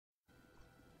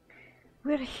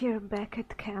We're here back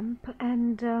at camp,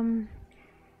 and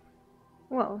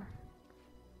well,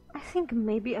 I think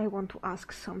maybe I want to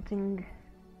ask something.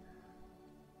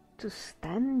 To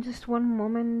stand just one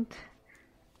moment?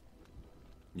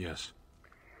 Yes.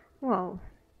 Well,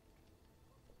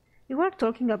 you were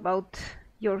talking about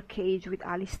your cage with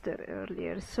Alistair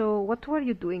earlier, so what were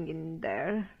you doing in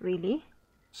there, really?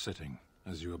 Sitting,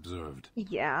 as you observed.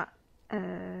 Yeah,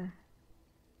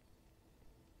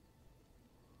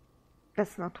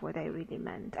 that's not what I really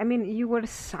meant. I mean, you were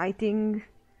reciting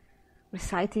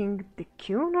the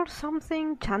tune or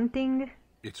something? Chanting?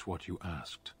 It's what you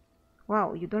asked.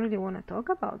 Wow, you don't really want to talk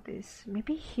about this.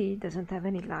 Maybe he doesn't have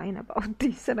any line about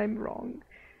this and I'm wrong.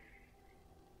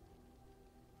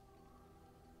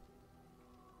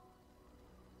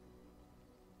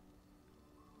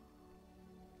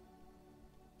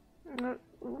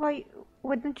 Why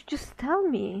don't you just tell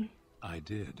me? I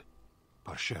did.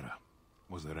 Parshera.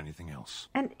 Was there anything else?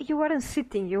 And you weren't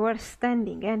sitting, you were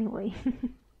standing anyway.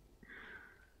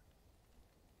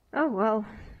 Oh well,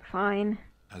 fine.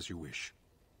 As you wish.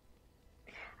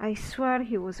 I swear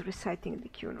he was reciting the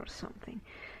tune or something.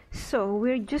 So,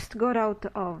 we just got out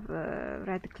of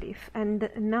Redcliffe, and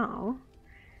now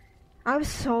I've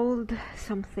sold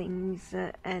some things,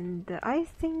 and I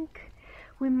think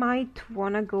we might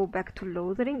wanna go back to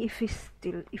Lothering if it's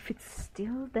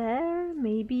still there.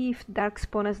 Maybe if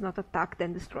Darkspawn has not attacked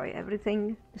and destroyed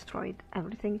everything.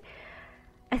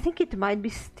 I think it might be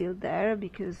still there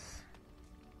because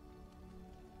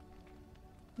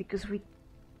we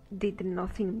did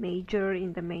nothing major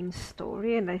in the main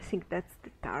story, and I think that's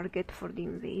the target for the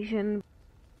invasion.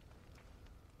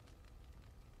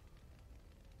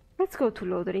 Let's go to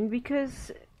Lothering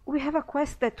because we have a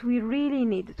quest that we really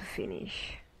need to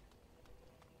finish.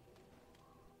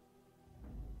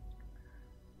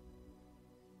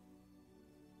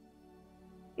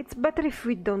 It's better if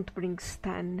we don't bring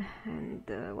Stan, and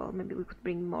well, maybe we could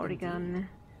bring Morrigan.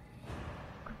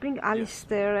 Could bring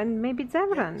Alistair, yes. And maybe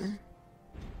Zevran. Yes.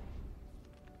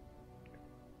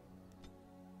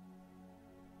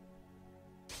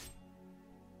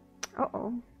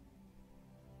 Uh-oh.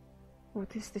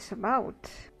 What is this about?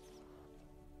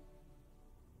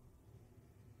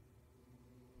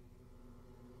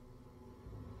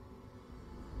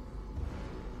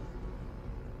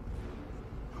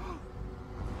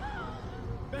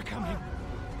 They're coming!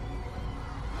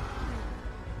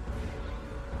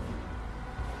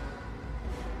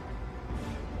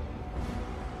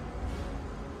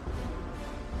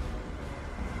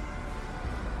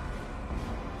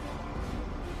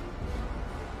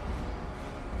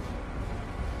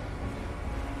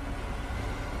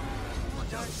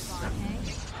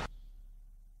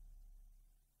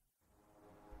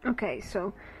 Okay,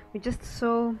 so we just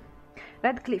saw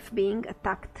Redcliffe being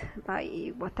attacked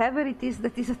by whatever it is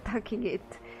that is attacking it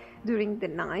during the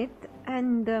night,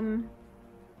 and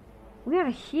we are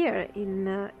here in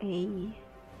a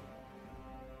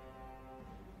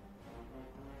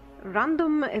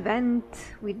random event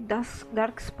with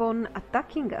Darkspawn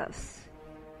attacking us.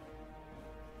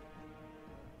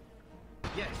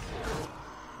 Yes.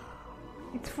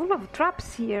 It's full of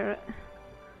traps here.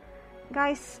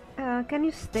 Guys, can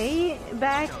you stay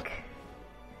back?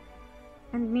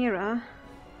 And Mira.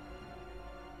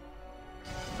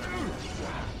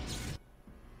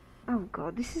 Oh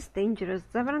god, this is dangerous.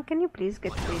 Zevran, can you please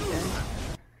get rid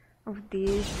of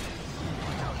these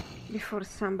before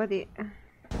somebody...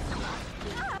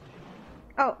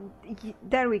 Oh,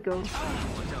 there we go.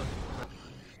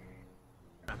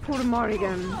 Poor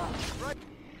Morrigan.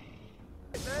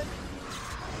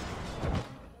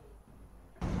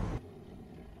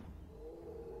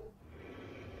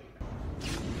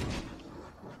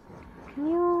 Can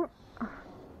you...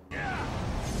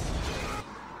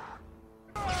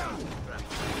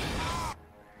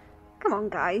 Come on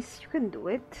guys, you can do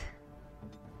it.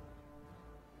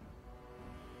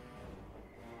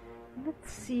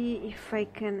 Let's see if I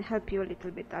can help you a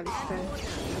little bit, Alistair.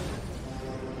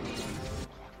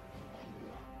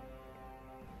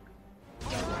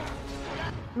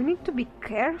 We need to be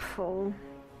careful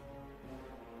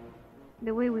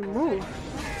the way we move.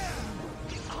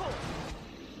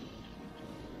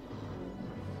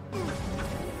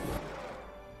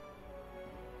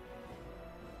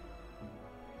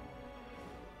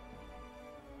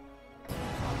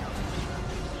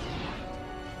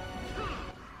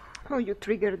 Oh, you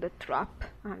triggered the trap,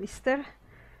 Alistair.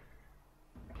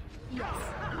 Yes.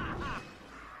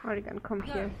 Morrigan, come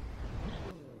here.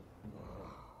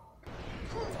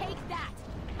 Take that!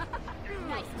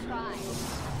 Nice try.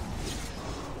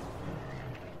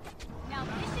 Now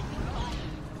this should be fun.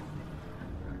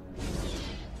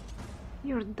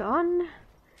 You're done?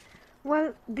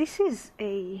 Well, this is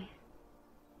a...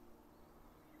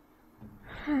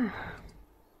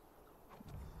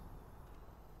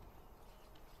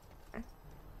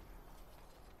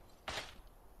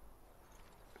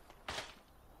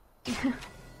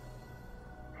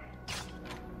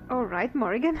 Alright,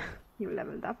 Morrigan, you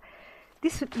leveled up.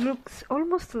 This looks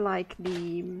almost like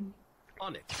the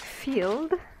On it.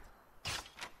 field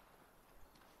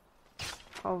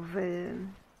of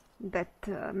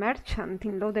that merchant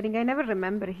in Lothering. I never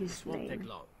remember his Won't take name.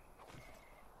 long.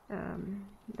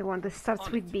 The one that starts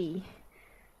On with it. B.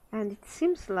 And it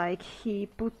seems like he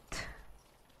put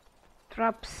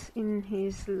traps in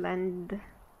his land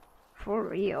for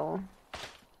real.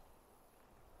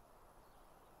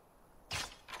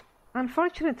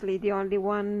 Unfortunately, the only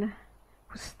one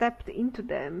who stepped into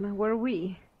them were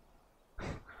we.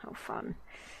 How fun.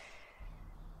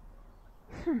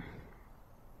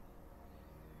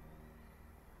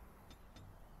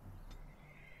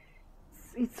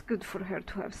 It's good for her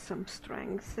to have some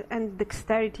strength and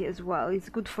dexterity as well. It's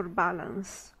good for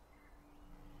balance.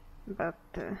 But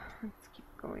let's keep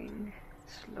going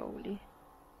slowly.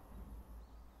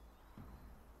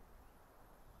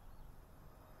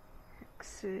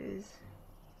 Hexes.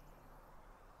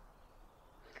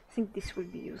 I think this will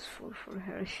be useful for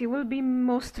her. She will be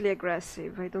mostly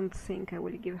aggressive. I don't think I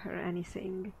will give her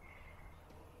anything.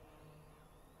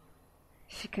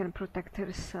 She can protect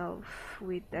herself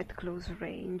with that close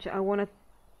range. I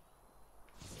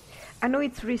know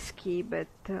it's risky, but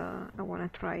I wanna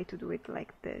try to do it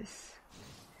like this.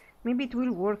 Maybe it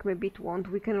will work, maybe it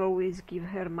won't. We can always give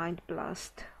her Mind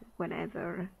Blast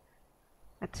whenever,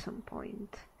 at some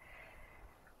point.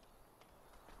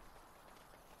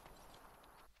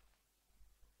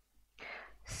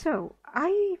 So,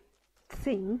 I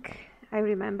think, I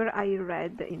remember I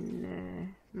read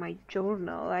in my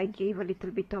journal, I gave a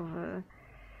little bit of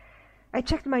I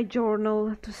checked my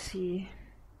journal to see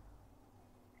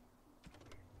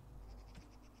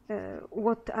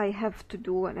what I have to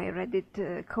do, and I read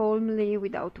it calmly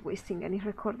without wasting any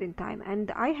recording time.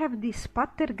 And I have this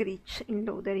Pattergritch in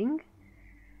Lothering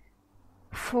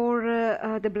for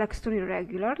the Blackstone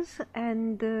Irregulars,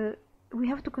 and we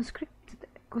have to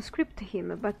conscript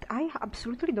him, but I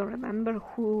absolutely don't remember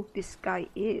who this guy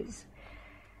is.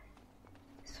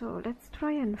 So let's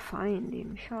try and find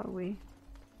him, shall we?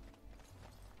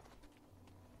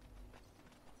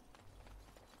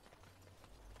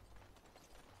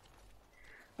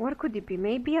 Where could it be?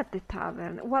 Maybe at the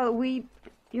tavern. Well,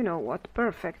 you know what,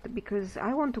 perfect, because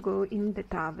I want to go in the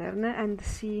tavern and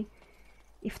see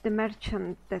if the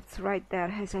merchant that's right there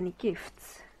has any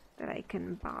gifts that I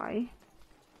can buy.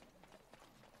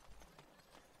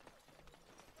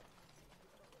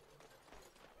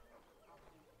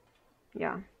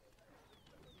 Yeah.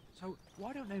 So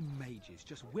why don't them mages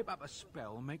just whip up a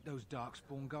spell and make those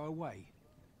darkspawn go away?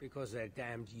 Because they're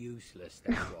damned useless,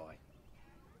 that's why.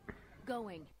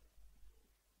 Going.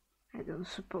 I don't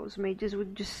suppose mages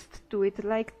would just do it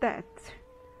like that.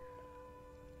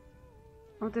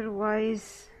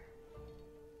 Otherwise,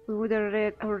 we would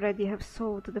already have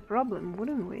solved the problem,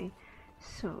 wouldn't we?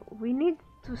 So, we need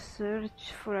to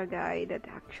search for a guy that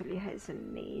actually has a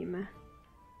name.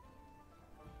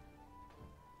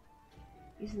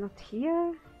 He's not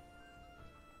here?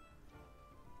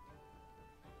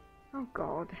 Oh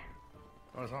god.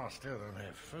 Because I still don't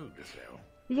have food to sell.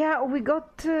 Yeah, we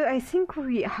got... I think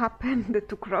we happened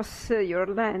to cross your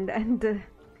land, and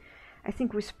I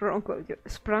think we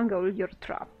sprung all your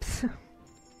traps.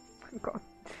 God.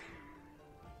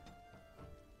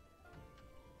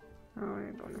 Oh,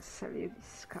 I'm gonna sell you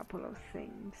this couple of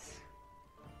things.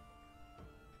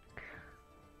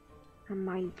 A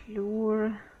mild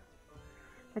lure.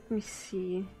 Let me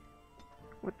see.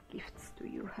 What gifts do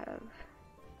you have?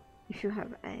 If you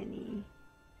have any.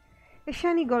 A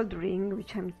shiny gold ring,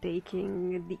 which I'm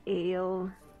taking. The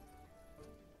ale.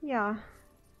 Yeah.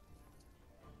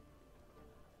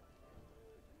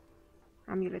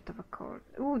 Amulet of Accord.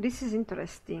 Oh, this is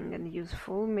interesting and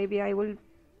useful. Maybe I will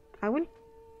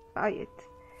buy it.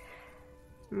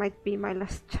 Might be my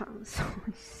last chance.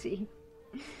 Let's see.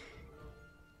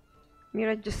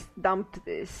 Mira just dumped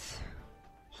this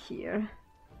here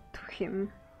to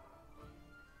him.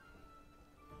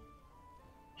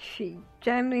 She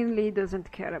genuinely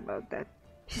doesn't care about that.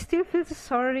 She still feels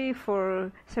sorry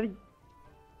for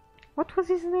what was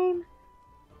his name?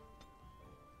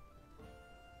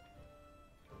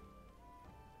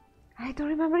 I don't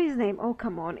remember his name. Oh,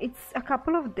 come on. It's a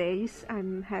couple of days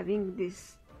I'm having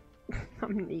this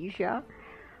amnesia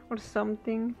or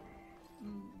something.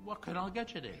 What can I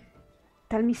get you then?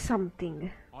 Tell me something.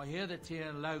 I hear that here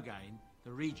in Logain,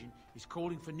 The Regent is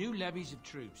calling for new levies of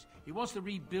troops. He wants to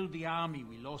rebuild the army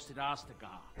we lost at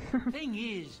Astagar. Thing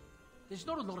is, there's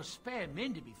not a lot of spare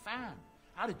men to be found.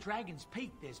 Out of Dragon's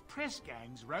Peak, there's press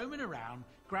gangs roaming around,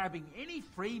 grabbing any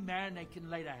free man they can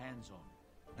lay their hands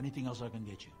on. Anything else I can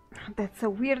get you? That's a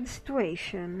weird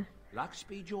situation. Luck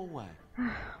speed your way.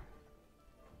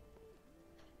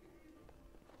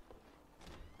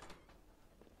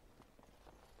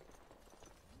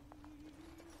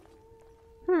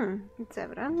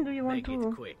 Zevran, do you want Make it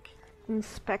to quick.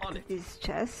 inspect On it. this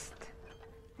chest?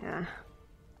 Yeah.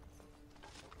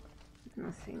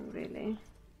 Nothing really.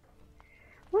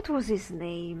 What was his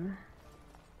name?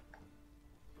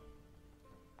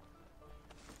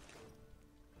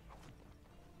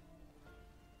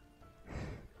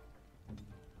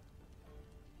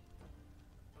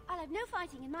 I'll have no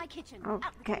fighting in my kitchen. Out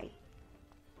with it. Okay.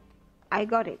 I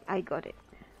got it, I got it.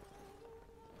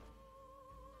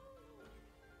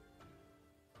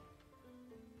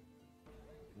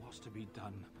 What's to be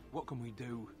done? What can we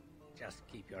do? Just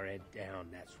keep your head down,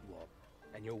 that's what.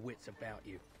 And your wits about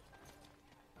you.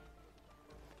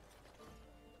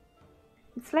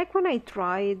 It's like when I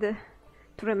tried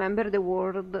to remember the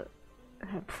word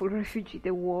full refugee,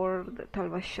 the word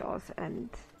Talvashos, and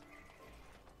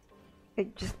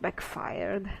it just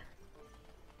backfired.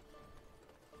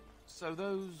 So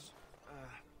those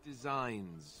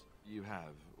designs you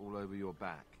have all over your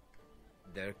back,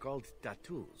 They're called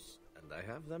tattoos, and I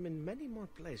have them in many more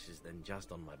places than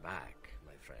just on my back,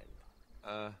 my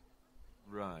friend.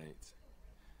 right.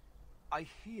 I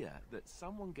hear that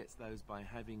someone gets those by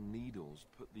having needles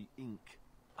put the ink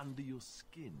under your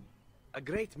skin. A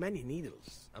great many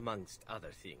needles, amongst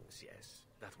other things, yes.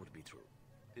 That would be true.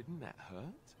 Didn't that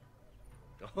hurt?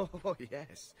 Oh,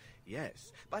 yes,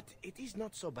 yes. But it is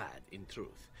not so bad, in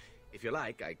truth. If you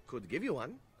like, I could give you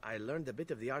one. I learned a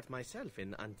bit of the art myself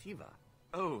in Antiva.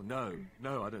 Oh, no,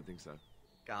 I don't think so.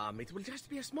 Come, it will just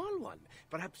be a small one.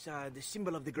 Perhaps the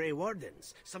symbol of the Grey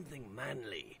Wardens. Something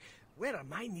manly. Where are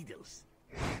my needles?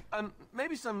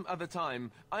 Maybe some other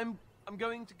time. I'm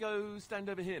going to go stand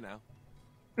over here now.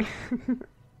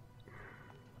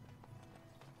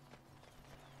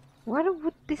 Where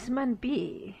would this man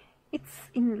be? It's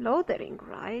in Lothering,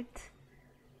 right?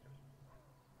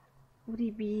 Would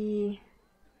he be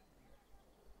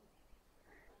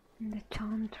in the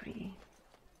Chantry?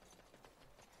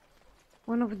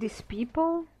 One of these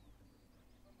people?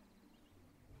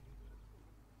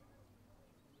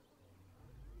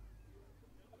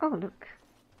 Oh, look.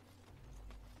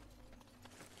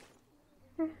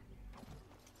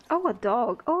 Oh, a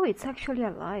dog. Oh, it's actually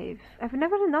alive. I've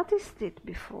never noticed it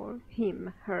before.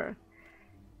 Him, her.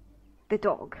 The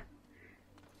dog.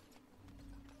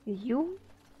 You?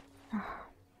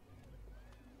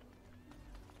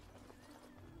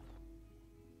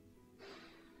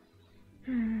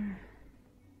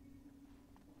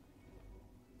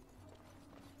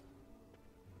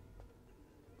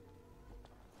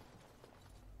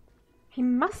 He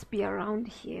must be around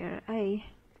here.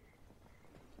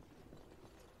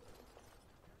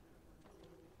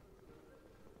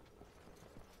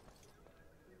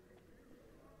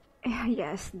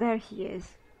 Yes, there he is.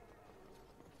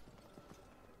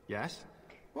 Yes?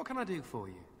 What can I do for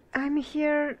you? I'm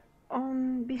here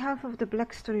on behalf of the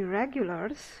Blackstone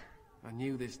regulars. I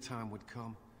knew this time would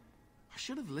come. I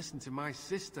should have listened to my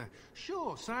sister.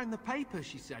 Sure, sign the paper,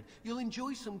 she said. You'll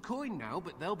enjoy some coin now,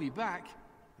 but they'll be back.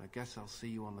 I guess I'll see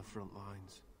you on the front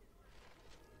lines.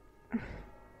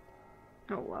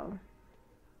 Oh well.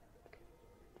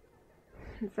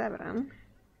 Zevran,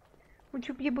 would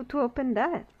you be able to open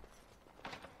that?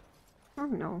 Oh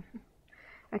no.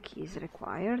 A key is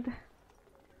required.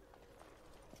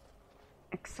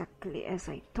 Exactly as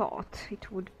I thought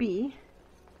it would be.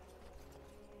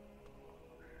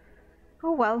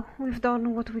 Oh well, we've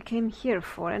done what we came here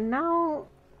for, and now,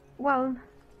 well,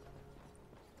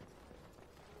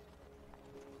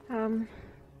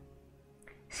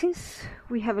 since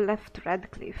we have left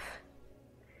Redcliffe,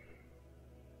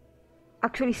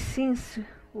 actually since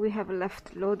we have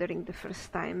left Lothering the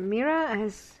first time, Mira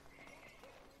has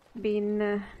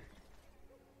been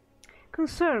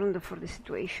concerned for the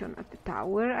situation at the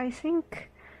tower. I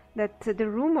think that the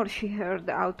rumor she heard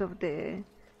out of the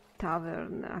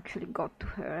tavern actually got to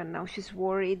her, and now she's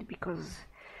worried because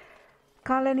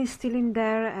Cullen is still in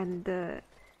there, and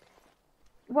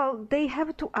well, they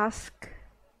have to ask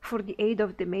for the aid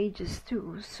of the mages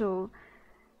too, so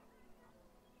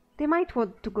they might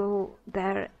want to go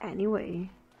there anyway.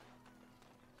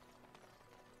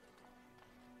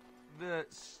 The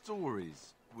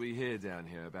stories we hear down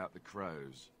here about the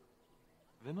crows,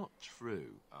 they're not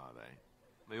true, are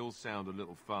they? They all sound a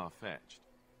little far-fetched.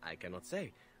 I cannot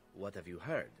say. What have you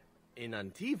heard? In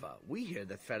Antiva, we hear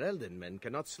that Farelden men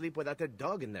cannot sleep without a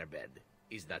dog in their bed.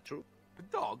 Is that true? A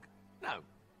dog? No,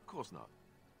 of course not.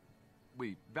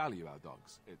 We value our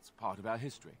dogs. It's part of our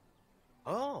history.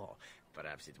 Oh,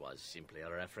 perhaps it was simply a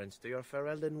reference to your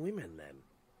Farelden women,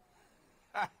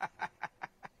 then.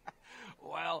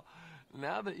 Well,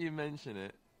 now that you mention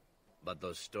it... But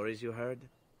those stories you heard?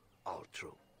 All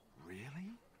true.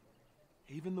 Really?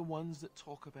 Even the ones that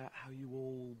talk about how you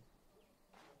all...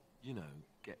 you know,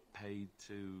 get paid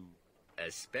to...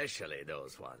 Especially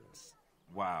those ones.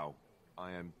 Wow.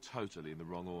 I am totally in the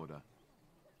wrong order.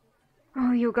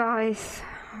 Oh, you guys.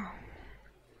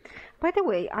 By the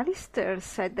way, Alistair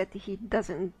said that he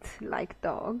doesn't like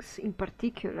dogs in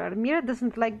particular. Mira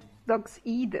doesn't like dogs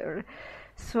either.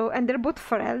 So, and they're both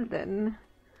Farelden,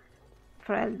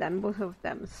 both of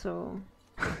them, so...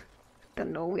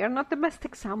 don't know, we are not the best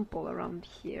example around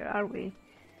here, are we?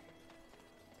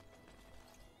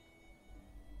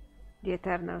 The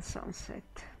eternal sunset.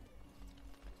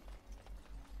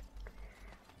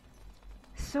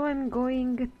 So I'm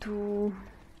going to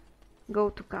go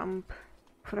to camp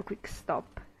for a quick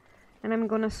stop, and I'm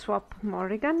gonna swap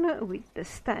Morrigan with the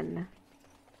Sten.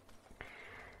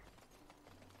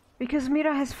 Because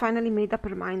Mira has finally made up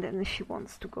her mind and she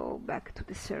wants to go back to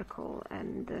the circle,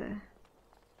 and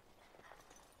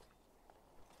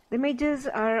the mages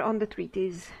are on the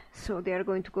treaties, so they are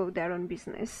going to go there on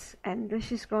business, and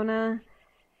she's gonna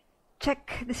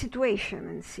check the situation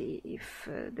and see if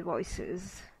the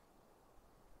voices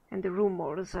and the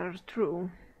rumors are true.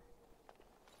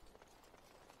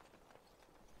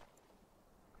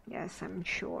 Yes, I'm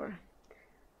sure.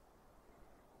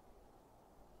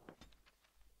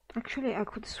 Actually, I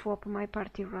could swap my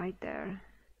party right there.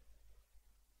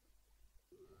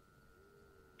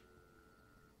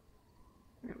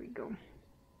 There we go.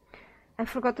 I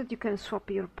forgot that you can swap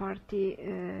your party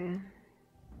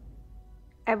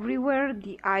everywhere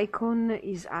the icon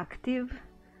is active.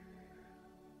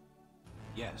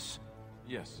 Yes.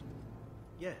 Yes.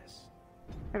 Yes.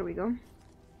 There we go.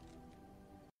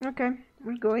 Okay,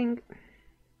 we're going.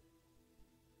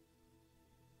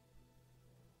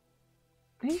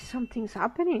 Hey, something's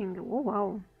happening. Oh,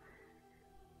 wow.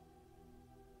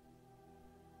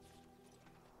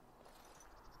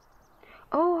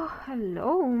 Oh,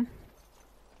 hello.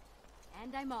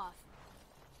 And I'm off.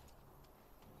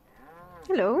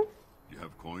 Hello. You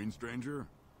have coin, stranger?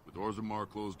 With Orzammar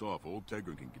closed off, old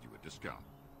Tegrin can get you a discount.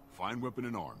 Fine weapon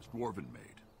and arms, dwarven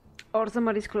made.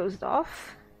 Orzammar is closed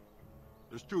off.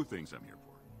 There's two things I'm here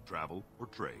for. Travel or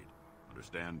trade.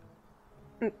 Understand?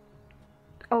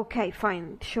 Okay,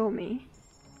 fine. Show me.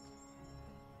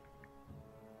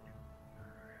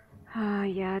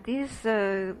 Yeah, these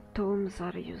tomes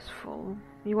are useful.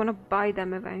 You wanna buy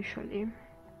them eventually.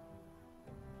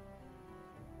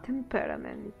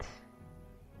 Temperament.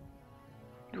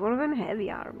 Dwarven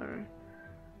heavy armor.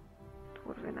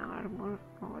 Dwarven armor.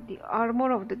 Oh, the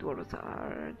armor of the dwarves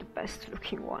are the best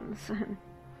looking ones.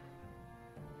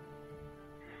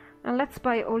 And let's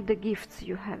buy all the gifts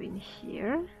you have in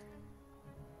here.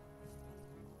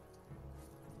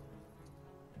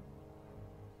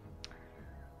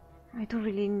 I don't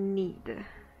really need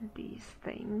these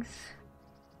things.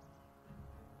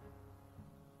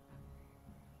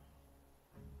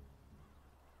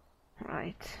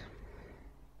 Right.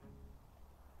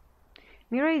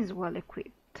 Mira is well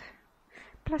equipped.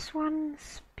 +1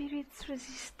 spirits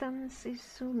resistance is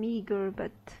so meager,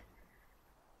 but...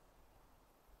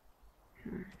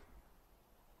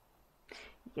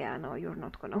 Yeah, no, you're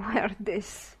not gonna wear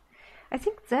this. I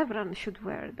think Zevran should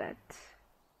wear that.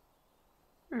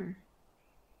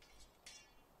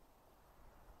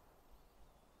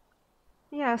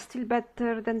 Yeah, still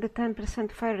better than the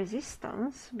 10% fire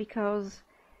resistance, because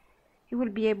you will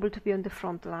be able to be on the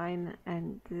front line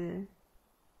and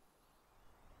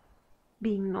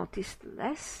being noticed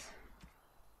less.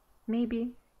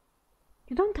 Maybe.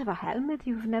 You don't have a helmet?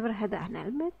 You've never had an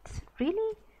helmet?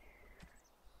 Really?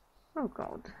 Oh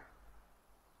god.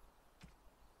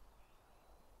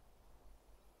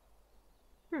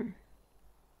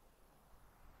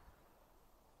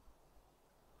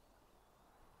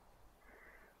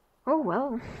 Oh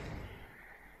well.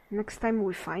 Next time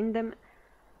we find them.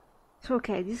 So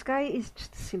okay, this guy is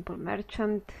just a simple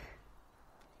merchant.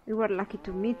 We were lucky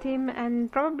to meet him,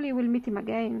 and probably we'll meet him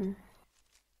again.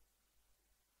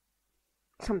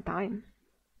 Sometime.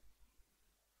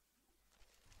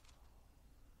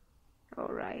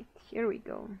 Alright, here we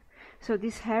go. So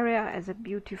this area has a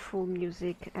beautiful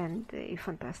music and a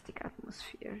fantastic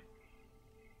atmosphere.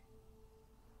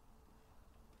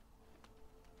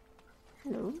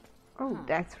 Hello. Oh,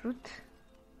 death root.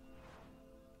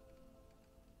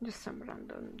 Just some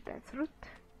random death root.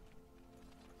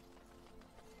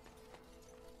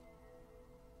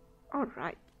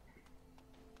 Alright.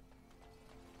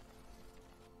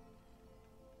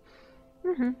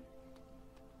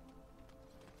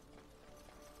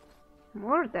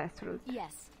 More death root.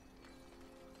 Yes.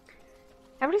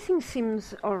 Everything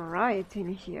seems alright in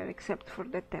here except for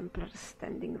the Templars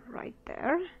standing right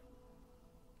there.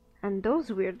 And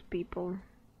those weird people.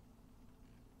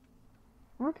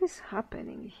 What is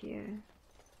happening here?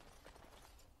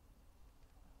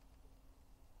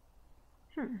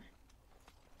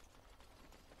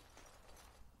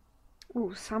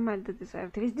 Ooh, Samuel the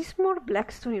Deserter. Is this more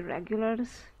Blackstone Irregulars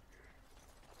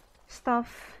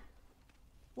stuff?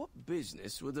 What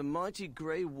business would the mighty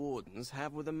Grey Wardens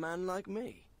have with a man like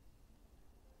me?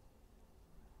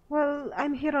 Well,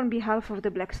 I'm here on behalf of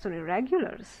the Blackstone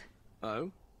Irregulars.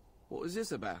 Oh? What is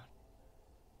this about?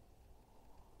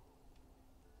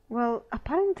 Well,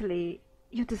 apparently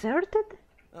you deserted?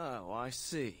 Oh, I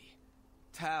see.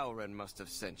 Tauren must have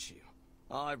sent you.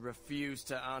 I refuse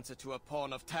to answer to a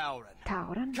pawn of Tauren.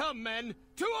 Tauren? Come, men,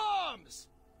 to arms!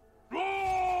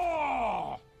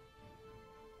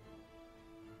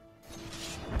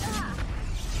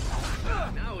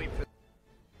 Now we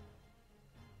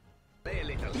play a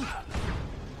little.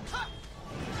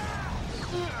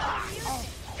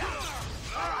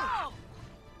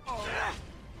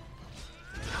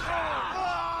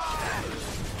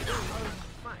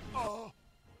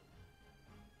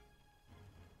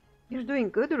 You're doing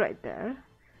good right there.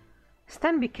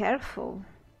 Stan, be careful.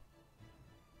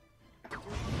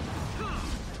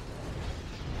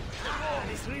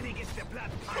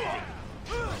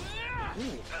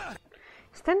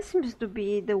 Stan seems to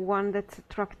be the one that's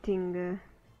attracting...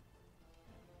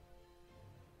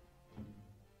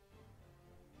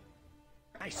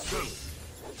 I see.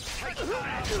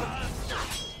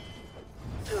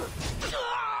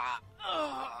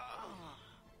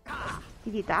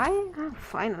 Did he die? Ah,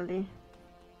 finally.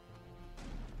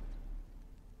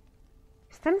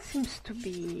 Stan seems to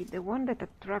be the one that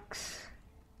attracts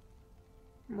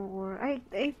more.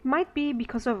 It might be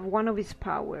because of one of his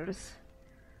powers.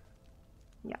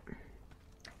 Yeah.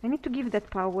 I need to give that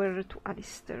power to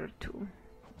Alistair too.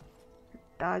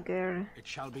 Dagger. It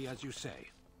shall be as you say.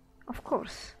 Of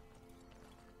course.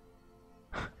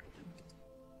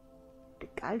 The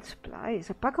guild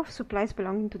supplies. A pack of supplies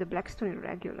belonging to the Blackstone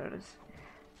Irregulars.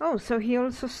 Oh, so he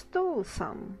also stole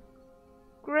some.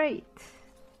 Great.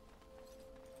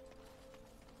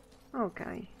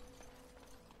 Okay.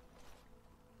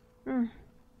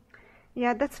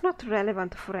 Yeah, that's not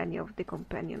relevant for any of the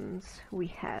companions we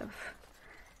have.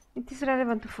 It is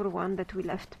relevant for one that we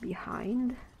left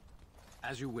behind.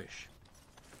 As you wish.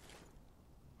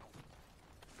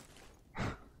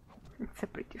 It's a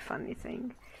pretty funny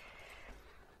thing.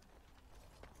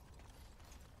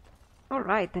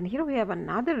 Alright, and here we have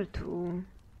another two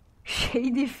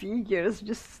shady figures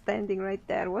just standing right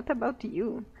there. What about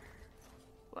you?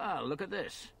 Well, look at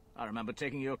this. I remember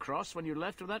taking you across when you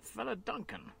left with that fella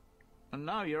Duncan. And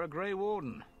now you're a Grey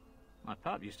Warden. My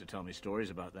pap used to tell me stories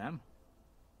about them.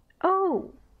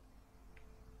 Oh!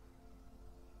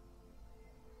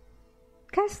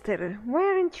 Kester, why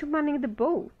aren't you manning the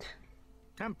boat?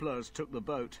 Templars took the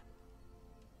boat.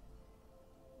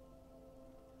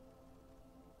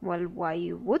 Well,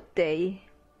 why would they?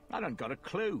 I don't got a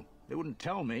clue. They wouldn't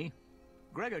tell me.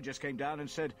 Gregor just came down and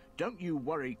said, "Don't you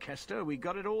worry, Kester, we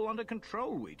got it all under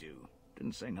control, we do."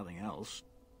 Didn't say nothing else.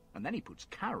 And then he puts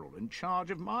Carol in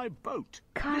charge of my boat.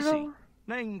 Carol? Lizzie,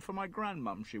 named for my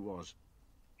grandmum she was.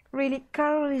 Really,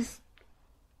 Carol is...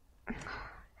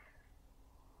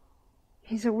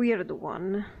 He's a weird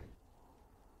one.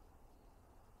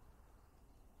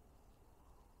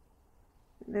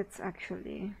 That's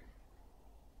actually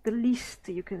the least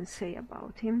you can say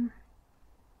about him.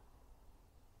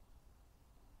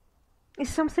 Is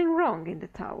something wrong in the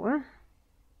tower?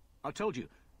 I told you,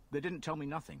 they didn't tell me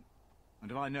nothing.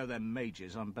 And if I know they're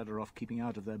mages, I'm better off keeping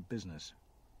out of their business.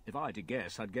 If I had to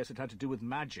guess, I'd guess it had to do with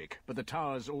magic. But the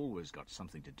tower's always got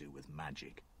something to do with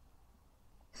magic.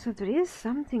 So there is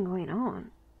something going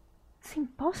on. It's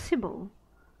impossible.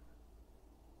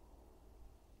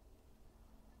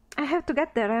 I have to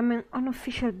get there. I'm on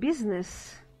official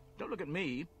business. Don't look at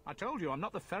me. I told you I'm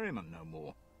not the ferryman no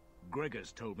more.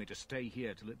 Gregor's told me to stay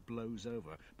here till it blows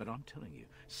over. But I'm telling you,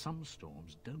 some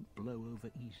storms don't blow over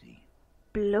easy.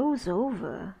 Blows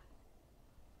over?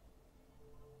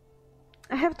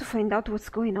 I have to find out what's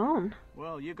going on.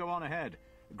 Well, you go on ahead.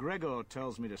 Gregor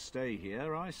tells me to stay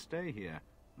here, I stay here.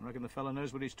 I reckon the fella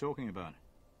knows what he's talking about.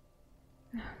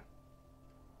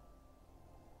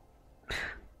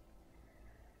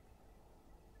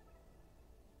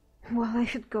 Well, I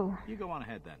should go. You go on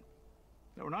ahead then.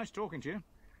 They were nice talking to you.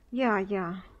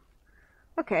 Yeah.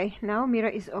 Okay, now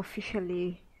Mira is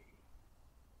officially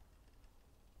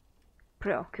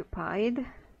preoccupied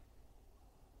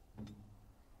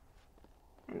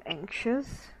and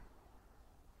anxious,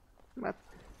 but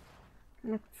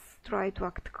let's try to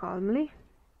act calmly.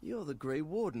 You're the Grey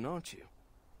Warden, aren't you?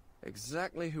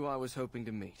 Exactly who I was hoping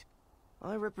to meet.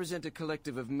 I represent a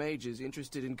collective of mages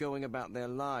interested in going about their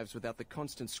lives without the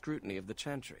constant scrutiny of the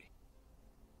Chantry.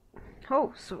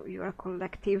 Oh, so you're a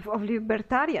collective of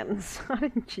libertarians,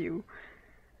 aren't you?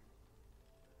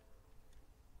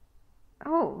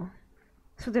 Oh,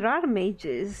 so there are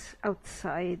mages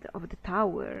outside of the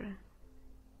tower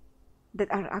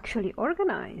that are actually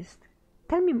organized.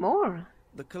 Tell me more.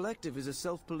 The collective is a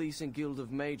self-policing guild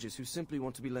of mages who simply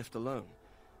want to be left alone.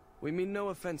 We mean no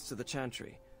offense to the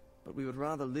Chantry, but we would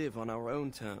rather live on our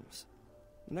own terms.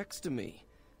 Next to me,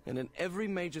 and in every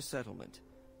major settlement,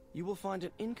 you will find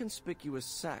an inconspicuous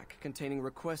sack containing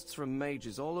requests from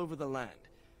mages all over the land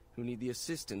who need the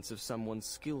assistance of someone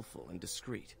skillful and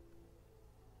discreet.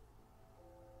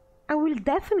 I will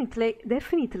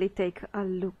definitely take a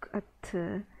look at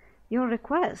your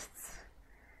requests.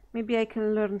 Maybe I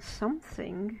can learn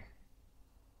something.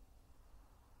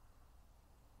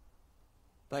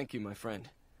 Thank you, my friend.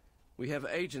 We have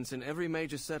agents in every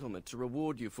major settlement to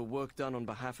reward you for work done on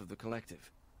behalf of the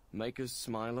collective. Make us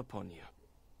smile upon you.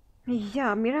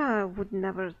 Yeah, Mira would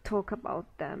never talk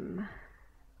about them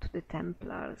to the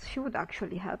Templars. She would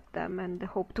actually help them and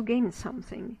hope to gain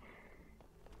something.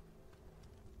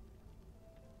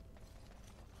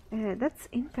 That's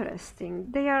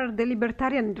interesting. They are the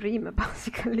libertarian dream,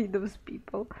 basically, those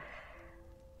people.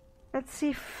 Let's see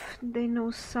if they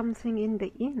know something in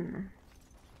the inn.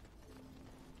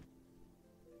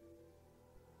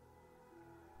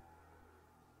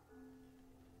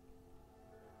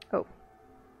 Oh.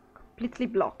 Completely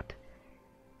blocked.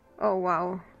 Oh,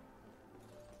 wow.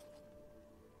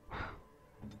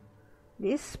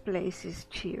 This place is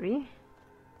cheery.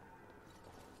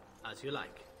 As you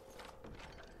like.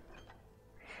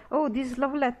 Oh, these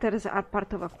love letters are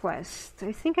part of a quest.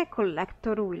 I think a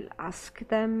collector will ask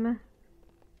them.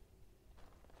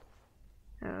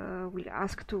 Will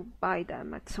ask to buy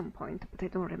them at some point, but I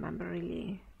don't remember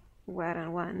really where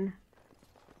and when.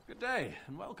 Good day,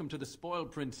 and welcome to the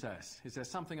Spoiled Princess. Is there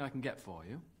something I can get for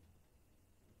you?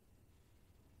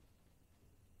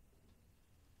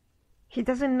 He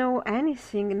doesn't know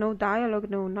anything, no dialogue,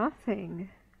 no nothing.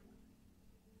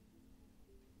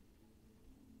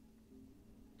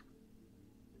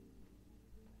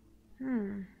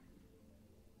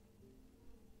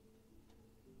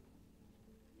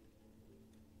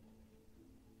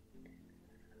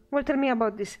 Well, tell me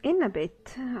about this inn a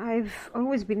bit. I've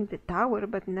always been in the tower,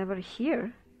 but never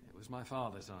here. It was my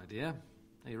father's idea.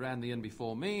 He ran the inn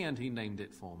before me, and he named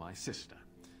it for my sister.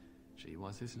 She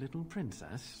was his little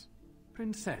princess.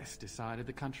 Princess decided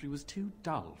the country was too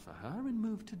dull for her and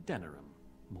moved to Denerim.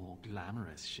 More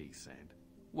glamorous, she said.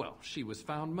 Well, she was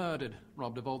found murdered,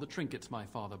 robbed of all the trinkets my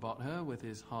father bought her with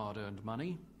his hard-earned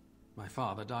money. My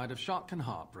father died of shock and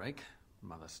heartbreak.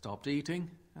 Mother stopped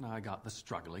eating, and I got the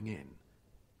struggling inn.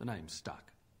 The name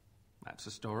stuck. That's the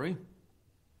story.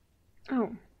 Oh,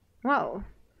 well.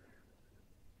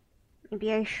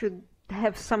 Maybe I should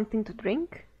have something to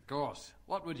drink? Of course.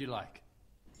 What would you like?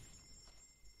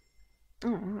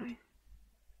 Oh, alright.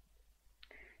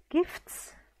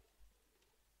 Gifts?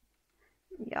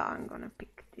 Yeah, I'm gonna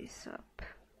pick this up.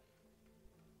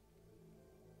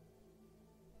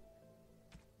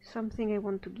 Something I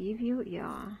want to give you?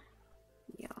 Yeah.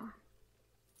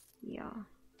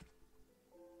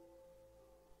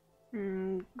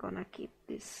 Gonna keep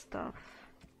this stuff.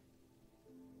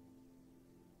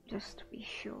 Just to be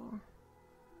sure.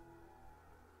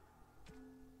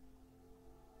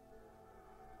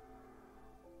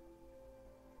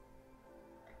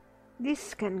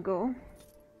 This can go.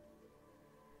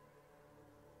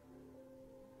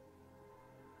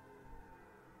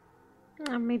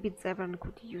 Maybe Zevran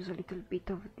could use a little bit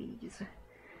of these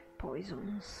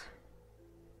poisons.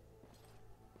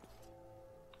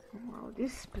 Wow,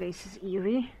 this place is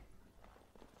eerie.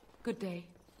 Good day.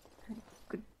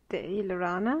 Good day,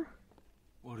 Lorana.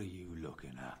 What are you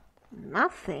looking at?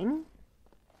 Nothing.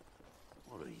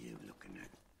 What are you looking at?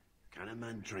 Can a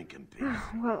man drink and piss?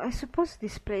 Well, I suppose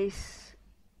this place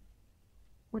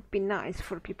would be nice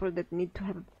for people that need to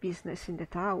have a business in the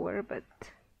tower, but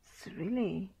it's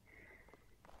really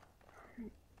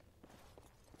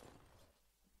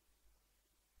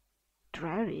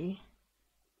dreary.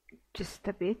 Just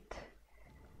a bit.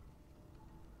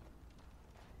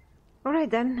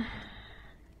 Alright then.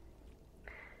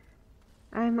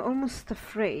 I'm almost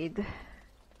afraid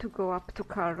to go up to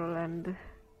Carol and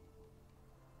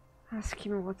ask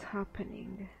him what's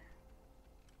happening.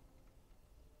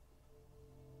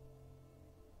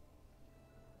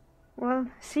 Well,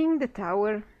 seeing the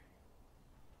tower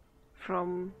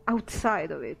from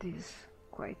outside of it is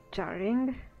quite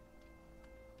jarring.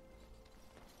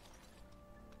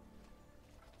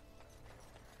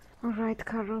 Alright,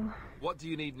 Carol. What do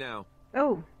you need now?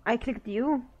 Oh, I clicked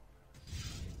you.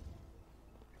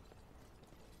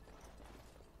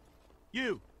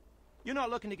 You're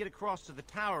not looking to get across to the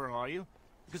tower, are you?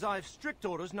 Because I have strict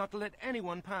orders not to let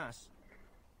anyone pass.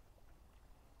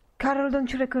 Carol,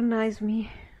 don't you recognize me?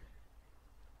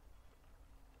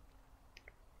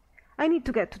 I need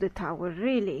to get to the tower,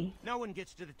 really. No one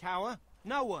gets to the tower.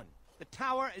 No one. The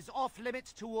tower is off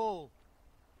limits to all.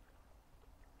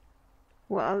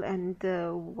 Well, and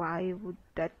why would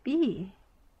that be?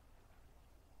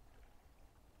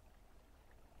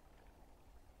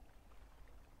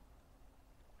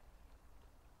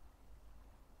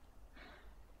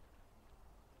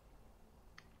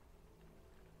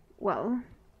 Well,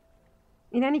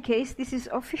 in any case, this is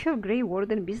official Grey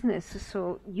Warden business,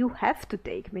 so you have to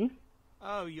take me.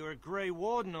 Oh, you're a Grey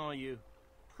Warden, are you?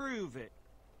 Prove it.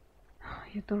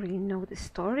 You don't really know the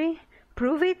story?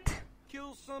 Prove it?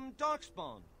 Kill some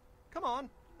darkspawn. Come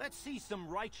on, let's see some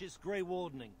righteous Grey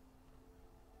Wardening.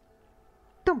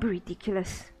 Don't be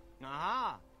ridiculous.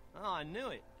 Aha! Oh, I knew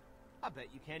it. I bet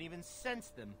you can't even sense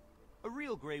them. A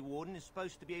real Grey Warden is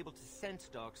supposed to be able to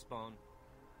sense darkspawn.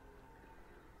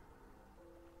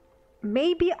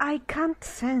 Maybe I can't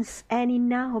sense any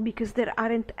now because there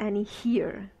aren't any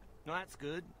here. No, that's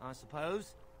good, I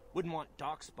suppose. Wouldn't want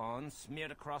darkspawn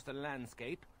smeared across the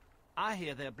landscape. I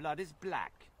hear their blood is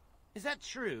black. Is that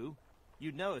true?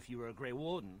 You'd know if you were a Grey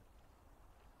Warden.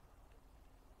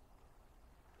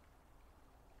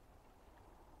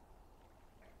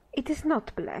 It is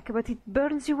not black, but it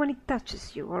burns you when it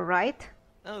touches you, alright?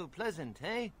 Oh, pleasant,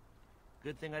 eh?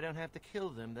 Good thing I don't have to kill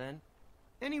them, then.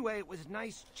 Anyway, it was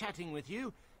nice chatting with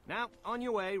you. Now, on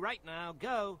your way, right now,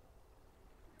 go.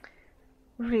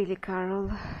 Really, Carol?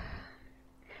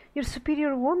 Your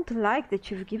superior won't like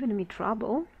that you've given me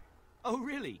trouble. Oh,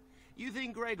 really? You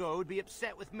think Gregor would be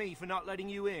upset with me for not letting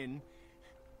you in?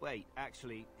 Wait,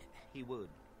 actually, he would.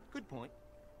 Good point.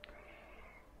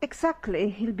 Exactly.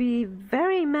 He'll be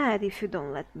very mad if you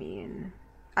don't let me in,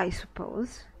 I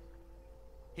suppose.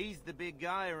 He's the big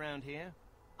guy around here.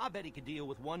 I bet he could deal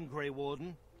with one Grey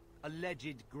Warden.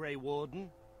 Alleged Grey Warden.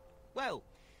 Well,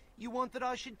 you want that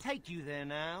I should take you there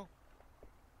now?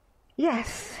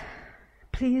 Yes,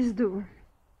 please do.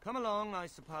 Come along, I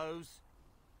suppose.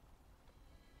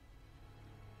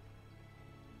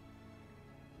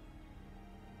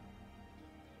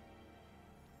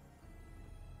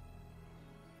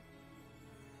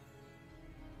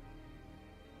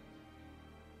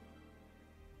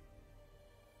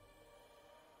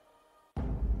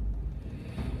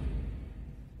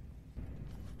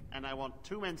 And I want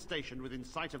 2 men stationed within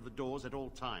sight of the doors at all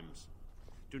times.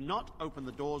 Do not open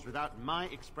the doors without my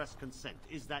express consent.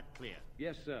 Is that clear?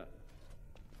 Yes, sir.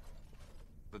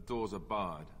 The doors are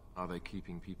barred. Are they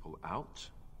keeping people out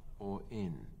or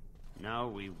in? Now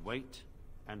we wait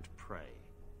and pray.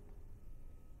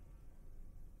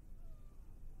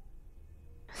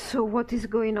 So what is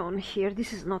going on here?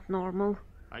 This is not normal.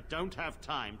 I don't have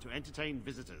time to entertain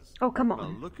visitors. Oh, come on.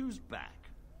 Well, look who's back.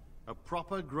 A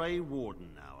proper Grey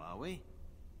Warden now, are we?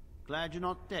 Glad you're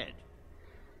not dead.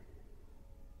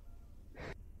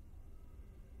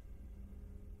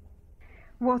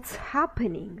 What's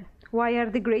happening? Why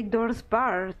are the great doors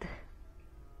barred?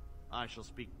 I shall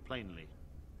speak plainly.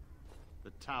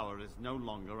 The tower is no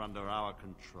longer under our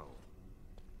control.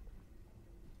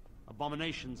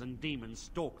 Abominations and demons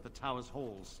stalk the tower's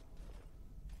halls.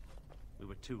 We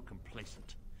were too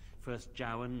complacent. First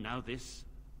Jowan, now this.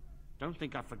 Don't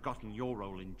think I've forgotten your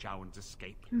role in Jowan's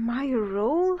escape. My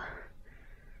role?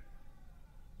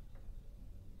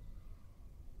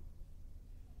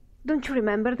 Don't you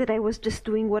remember that I was just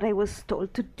doing what I was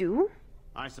told to do?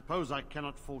 I suppose I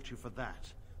cannot fault you for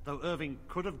that, though Irving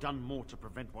could have done more to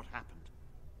prevent what happened.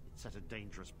 It set a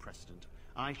dangerous precedent.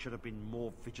 I should have been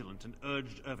more vigilant and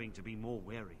urged Irving to be more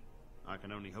wary. I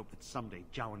can only hope that someday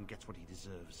Jowan gets what he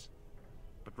deserves.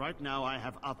 But right now I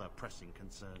have other pressing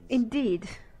concerns. Indeed.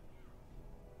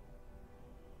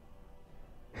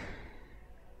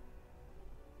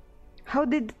 How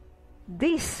did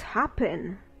this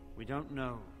happen? We don't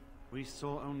know. We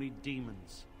saw only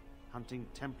demons, hunting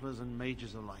Templars and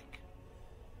Mages alike.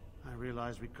 I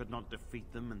realized we could not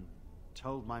defeat them and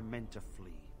told my men to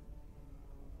flee.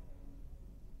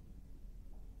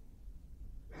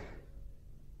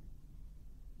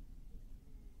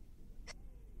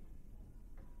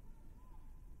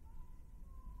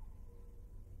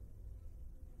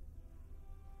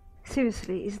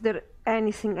 Seriously, is there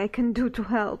anything I can do to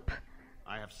help?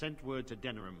 I have sent word to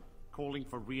Denerim, calling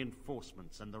for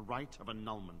reinforcements and the right of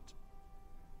annulment.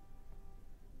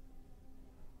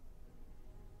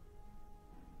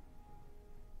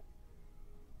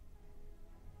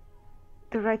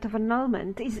 The right of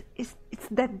annulment? It's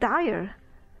that dire?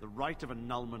 The right of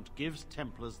annulment gives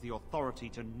Templars the authority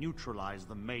to neutralize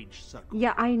the Mage Circle.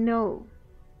 Yeah, I know.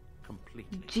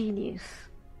 Completely. Genius.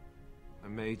 The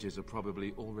mages are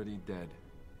probably already dead.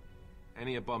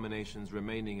 Any abominations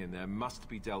remaining in there must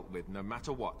be dealt with, no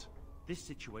matter what. This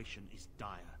situation is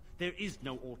dire. There is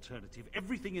no alternative.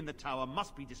 Everything in the tower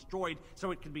must be destroyed so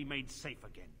it can be made safe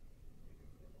again.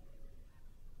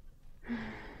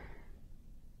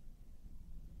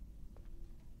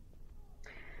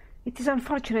 It is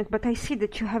unfortunate, but I see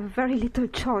that you have very little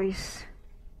choice.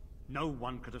 No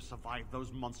one could have survived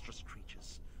those monstrous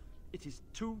creatures. It is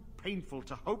too painful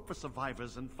to hope for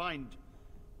survivors and find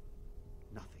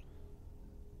nothing.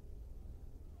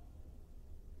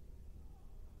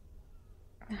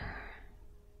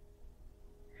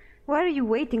 Why are you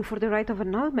waiting for the right of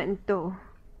annulment, though?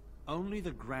 Only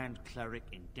the Grand Cleric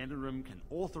in Denerim can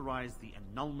authorize the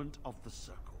annulment of the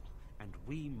Circle, and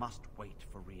we must wait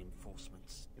for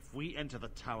reinforcements. If we enter the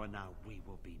tower now, we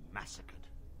will be massacred.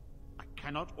 I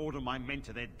cannot order my men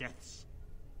to their deaths.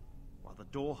 While the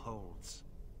door holds,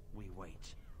 we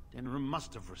wait. Denerim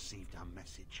must have received our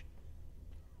message.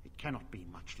 It cannot be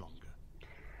much longer.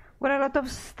 Well, a lot of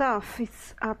stuff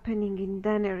is happening in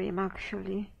Denerim,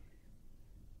 actually.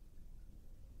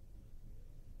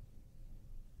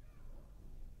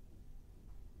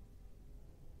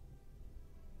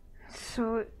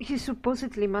 So, he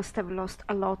supposedly must have lost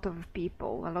a lot of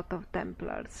people, a lot of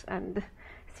Templars, and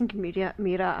I think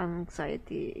Mira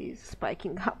anxiety is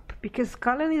spiking up, because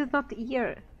Cullen is not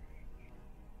here.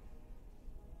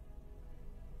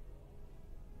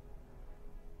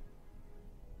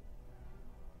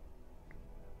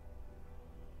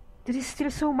 There is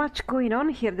still so much going on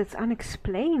here that's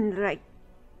unexplained, like,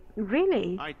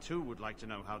 really? I too would like to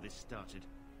know how this started.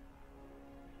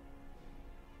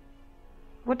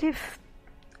 What if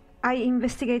I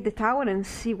investigate the tower and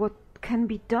see what can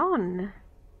be done?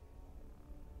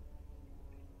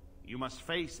 You must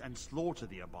face and slaughter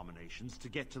the abominations to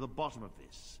get to the bottom of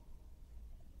this.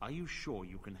 Are you sure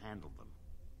you can handle them?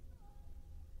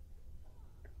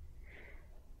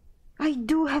 I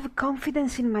do have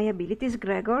confidence in my abilities,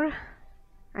 Gregor.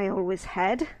 I always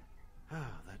had.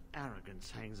 Ah, that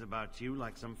arrogance hangs about you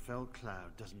like some fell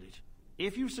cloud, doesn't it?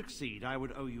 If you succeed, I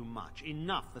would owe you much,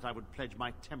 enough that I would pledge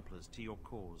my Templars to your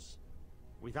cause.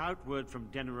 Without word from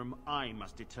Denerim, I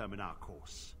must determine our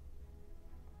course.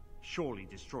 Surely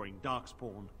destroying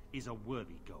Darkspawn is a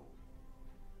worthy goal.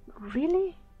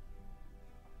 Really?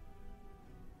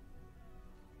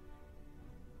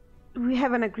 We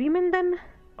have an agreement then?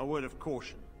 A word of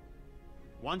caution.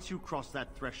 Once you cross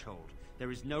that threshold, there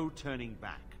is no turning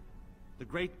back. The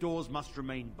great doors must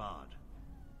remain barred.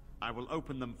 I will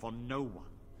open them for no one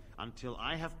until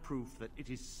I have proof that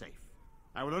it is safe.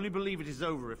 I will only believe it is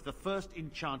over if the first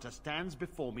enchanter stands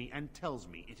before me and tells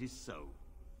me it is so.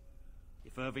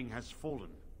 If Irving has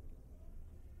fallen,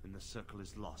 then the circle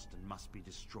is lost and must be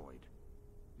destroyed.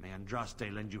 May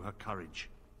Andraste lend you her courage,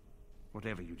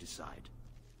 whatever you decide.